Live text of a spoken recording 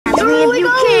catch me if you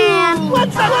can.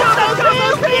 Let's go!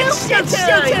 It's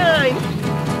showtime!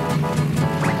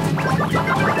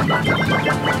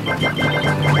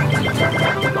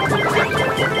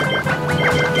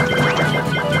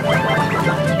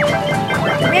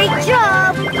 Great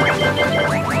job!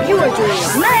 You are doing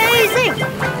amazing!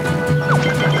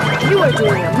 You are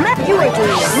doing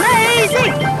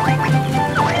amazing!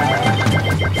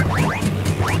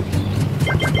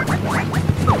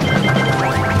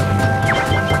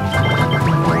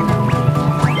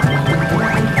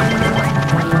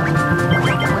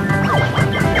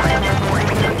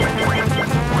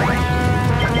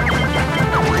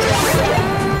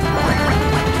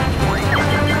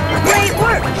 Great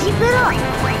work! Keep it up!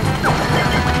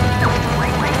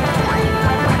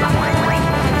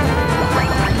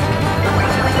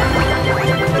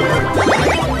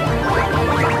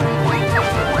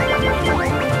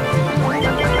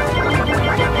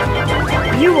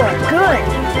 You are good!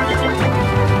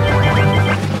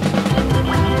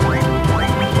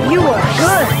 You are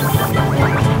good!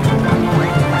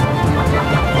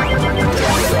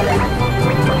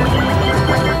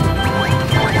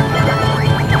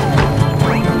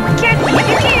 Catch me if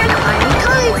you can! I'm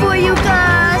coming for you,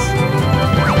 Gus!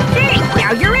 Hey,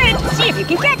 now you're in! See if you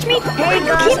can catch me! Hey,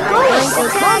 Gus, Keep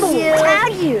I'm going! going to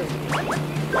tag you!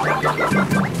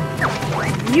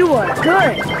 You are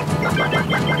good!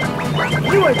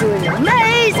 You are doing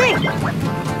amazing!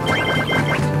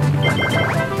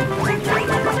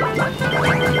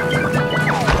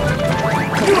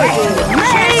 You are doing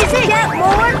amazing! Get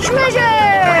more treasure!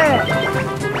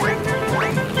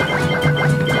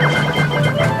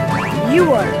 You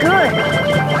are good!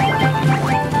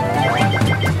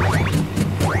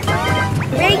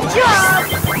 Great job!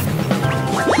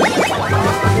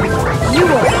 You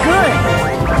are good!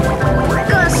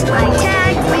 Gus, I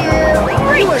tagged you!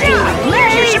 Great You are job! doing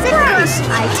Here's your amazing, surprise! Gus!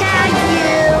 I tagged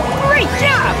you! Great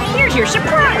job! Here's your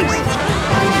surprise!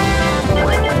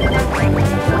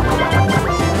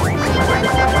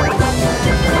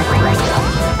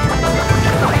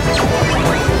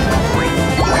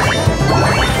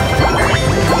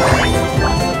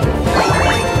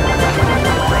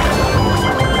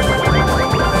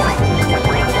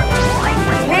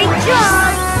 Great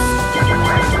job!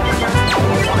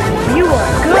 You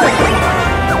are good!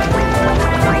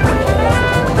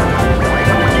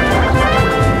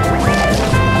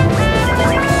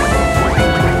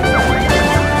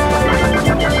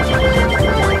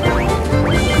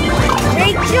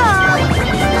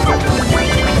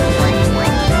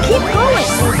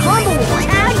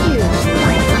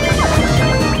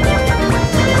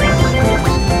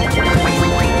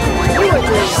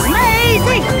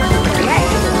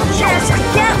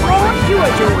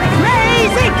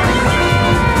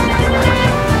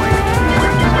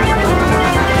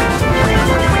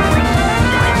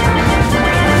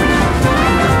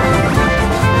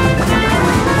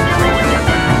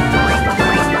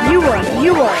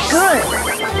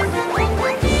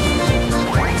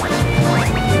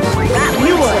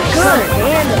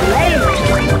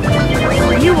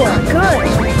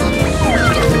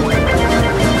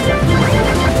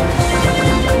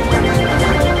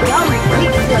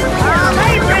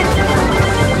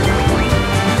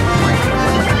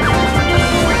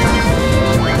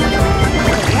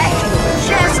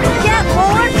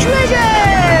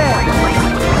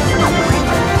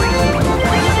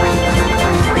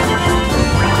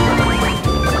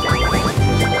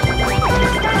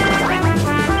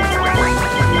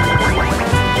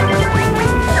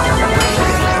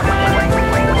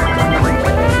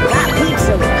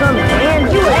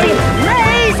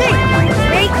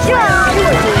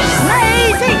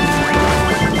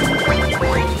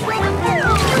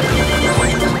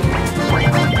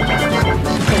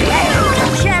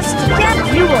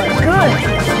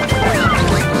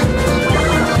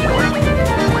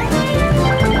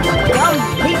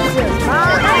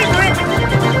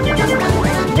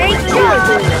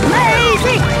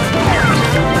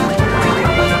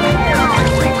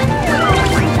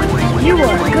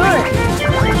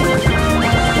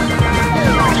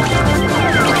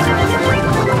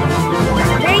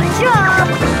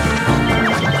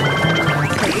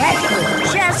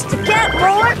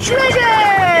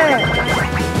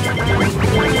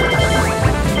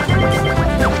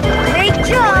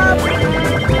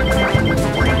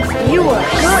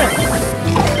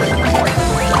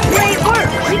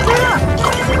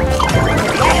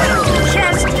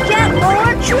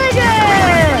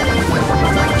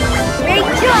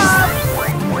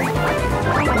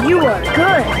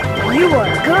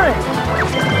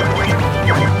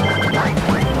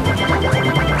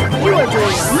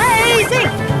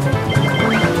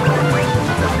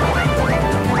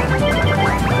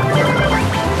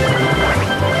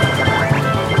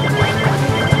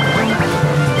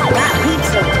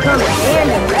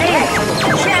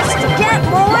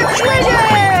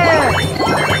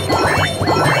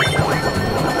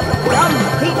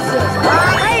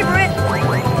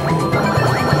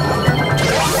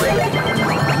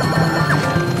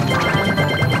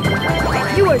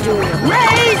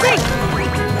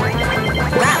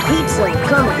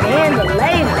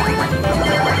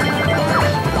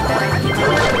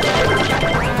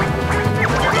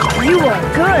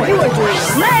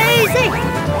 amazing!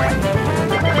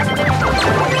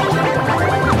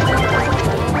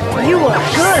 You are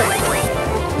good!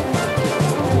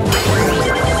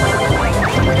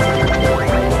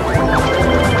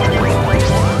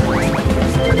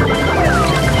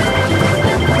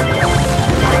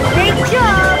 Great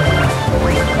job!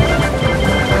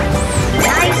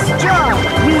 Nice job!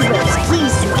 Use those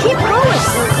keys to keep going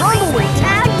so Mama will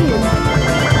tag you!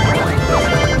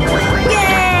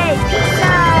 Yay!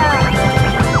 Pizza!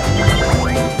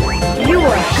 You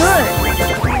are good!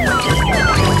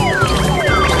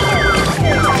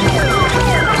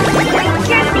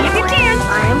 Catch me if you can!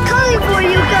 I am coming for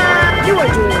you guys. You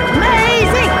are doing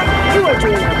amazing! You are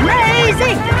doing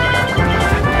amazing!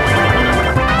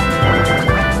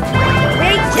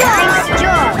 Great job. Nice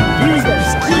job. Use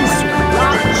those keys to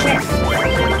unlock chests.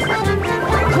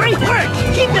 Great work!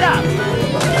 Keep it up!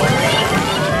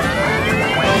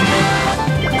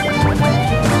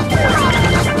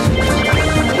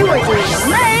 You are doing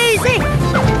amazing!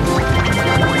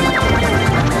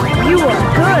 You are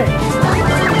good!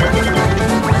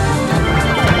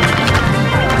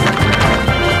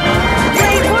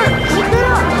 Great work. Keep it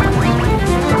up.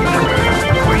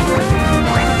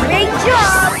 Great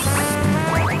job.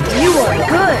 You are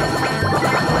good!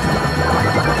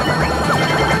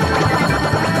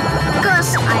 Gus,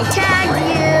 I tagged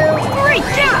you. Great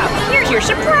job! Here's your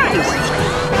surprise!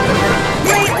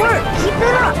 Great work. Keep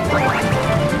it up.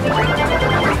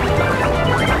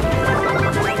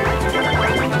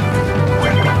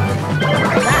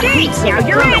 Okay, now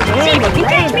you're in! See if you can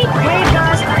catch me! Hey,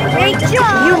 Gus. Great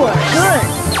job. You are good!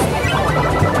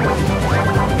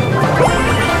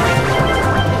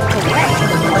 Collect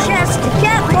the chest to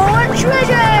get more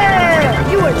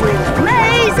treasure. You are doing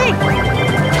amazing!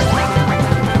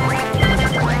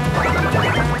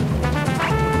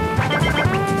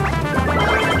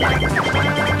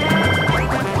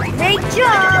 Great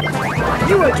job.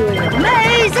 You are doing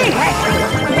amazing!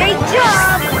 Great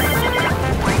job.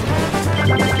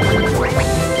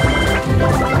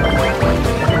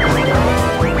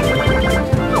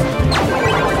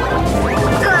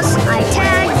 Gus, I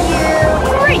tagged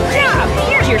you. Great job!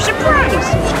 Here's your surprise!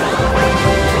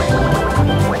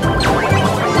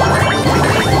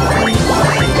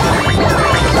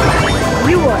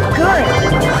 You are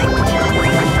good!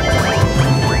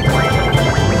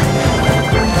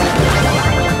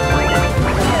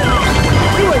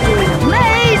 You are doing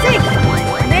amazing!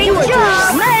 Great You are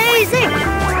job. doing amazing!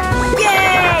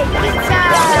 Yay! Pizza.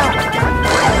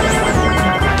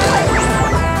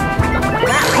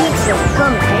 That pizza will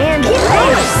come in handy Keep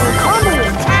later. going. Mama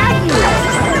will tag you.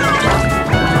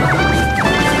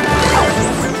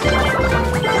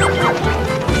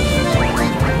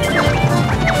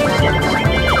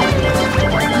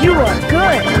 You are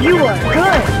good! You are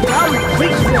good! Mama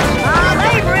pizza. My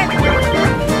favorite.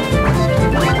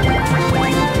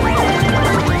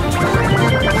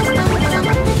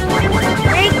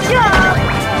 Great job.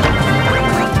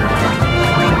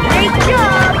 Great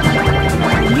job.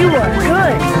 You are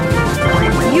good!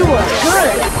 You are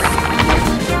good!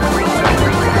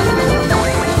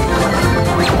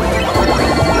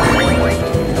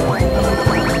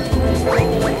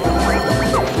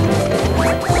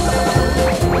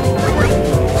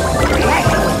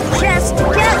 Just to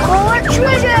get more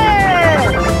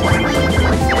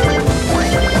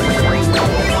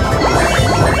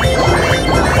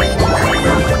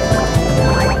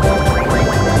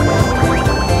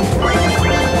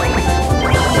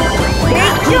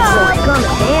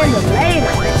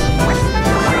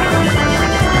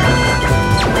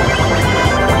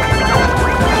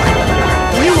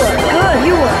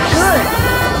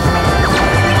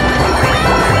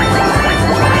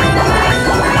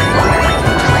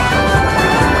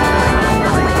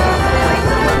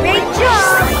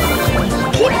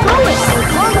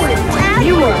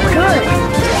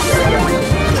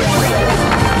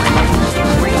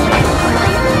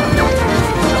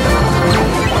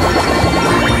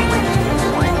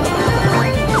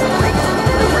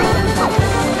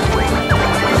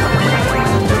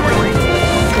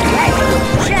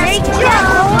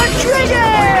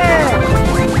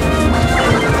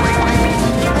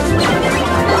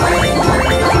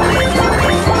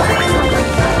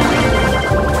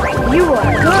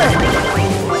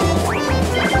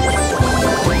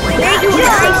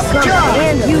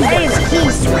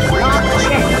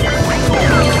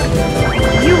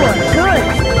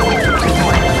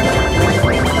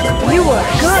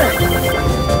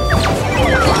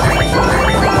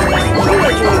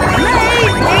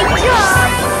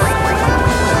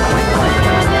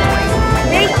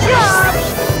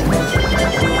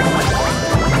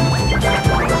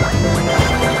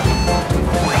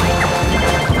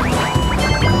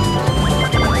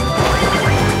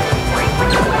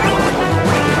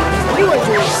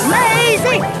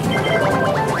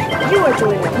are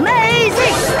doing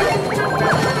amazing!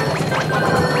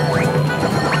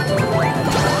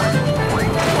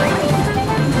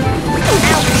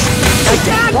 I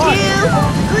got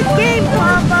you! Good game, Bob!